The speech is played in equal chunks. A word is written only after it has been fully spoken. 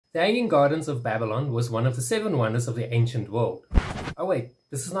The Hanging Gardens of Babylon was one of the 7 wonders of the ancient world. Oh wait,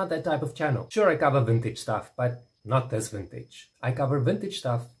 this is not that type of channel. Sure, I cover vintage stuff, but not this vintage. I cover vintage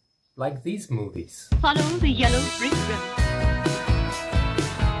stuff like these movies. Follow the yellow brick road.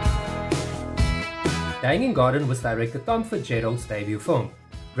 The Hanging Garden was director Thom Fitzgerald's debut film.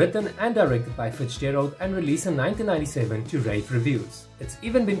 Written and directed by Fitzgerald and released in 1997 to rave reviews. It's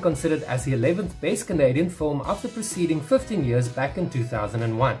even been considered as the 11th best Canadian film after preceding 15 years back in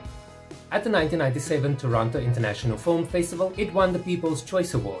 2001. At the 1997 Toronto International Film Festival, it won the People's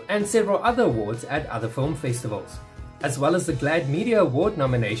Choice Award and several other awards at other film festivals, as well as the GLAAD Media Award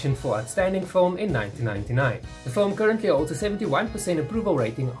nomination for Outstanding Film in 1999. The film currently holds a 71% approval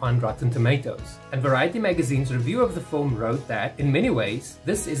rating on Rotten Tomatoes, and Variety magazine's review of the film wrote that, in many ways,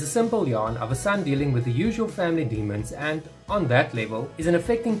 this is a simple yarn of a son dealing with the usual family demons and, on that level, is an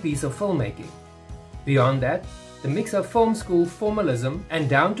affecting piece of filmmaking. Beyond that, the mix of film school formalism and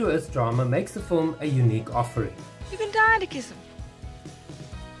down-to-earth drama makes the film a unique offering. You've been dying to kiss him.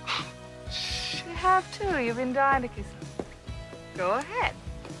 You have too. You've been dying to kiss him. Go ahead.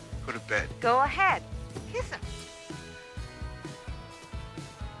 Go to bed. Go ahead. Kiss him.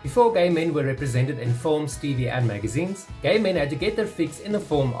 Before gay men were represented in films, TV and magazines, gay men had to get their fix in the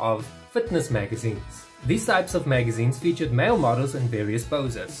form of fitness magazines. These types of magazines featured male models in various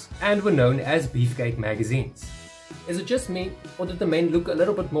poses and were known as Beefcake Magazines. Is it just me, or did the men look a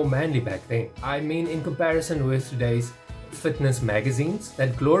little bit more manly back then? I mean, in comparison with today's fitness magazines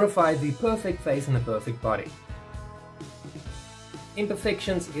that glorify the perfect face and the perfect body.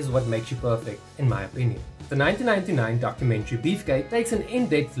 Imperfections is what makes you perfect, in my opinion. The 1999 documentary Beefcake takes an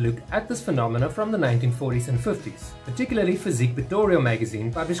in-depth look at this phenomena from the 1940s and 50s, particularly Physique Pictorial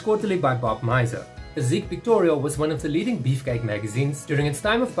magazine published quarterly by Bob Mizer. Physique Pictorial was one of the leading beefcake magazines during its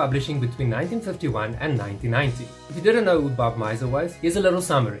time of publishing between 1951 and 1990. If you didn't know who Bob Mizer was, here's a little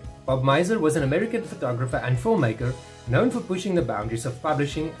summary. Bob Mizer was an American photographer and filmmaker known for pushing the boundaries of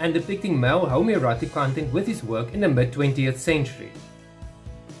publishing and depicting male homoerotic content with his work in the mid-20th century.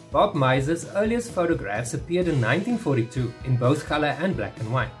 Bob Mizer's earliest photographs appeared in 1942 in both color and black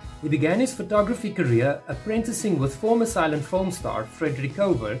and white. He began his photography career apprenticing with former silent film star Frederick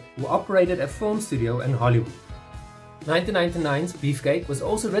Covert, who operated a film studio in Hollywood. 1999's Beefcake was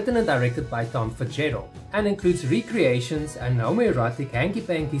also written and directed by Thom Fitzgerald and includes recreations and homoerotic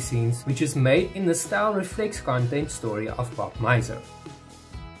hanky-panky scenes which is made in the style reflects content story of Bob Mizer.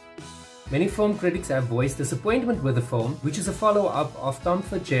 Many film critics have voiced disappointment with the film, which is a follow-up of Thom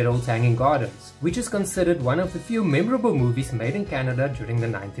Fitzgerald's Hanging Gardens, which is considered one of the few memorable movies made in Canada during the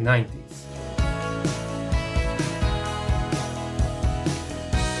 1990s.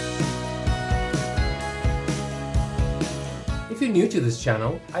 If you're new to this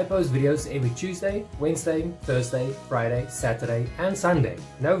channel, I post videos every Tuesday, Wednesday, Thursday, Friday, Saturday and Sunday.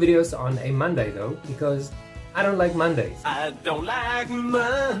 No videos on a Monday though, because I don't like Mondays. I don't like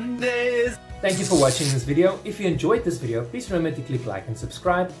Mondays. Thank you for watching this video. If you enjoyed this video, please remember to click like and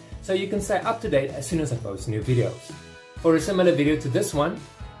subscribe so you can stay up to date as soon as I post new videos. For a similar video to this one,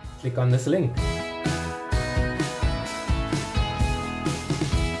 click on this link.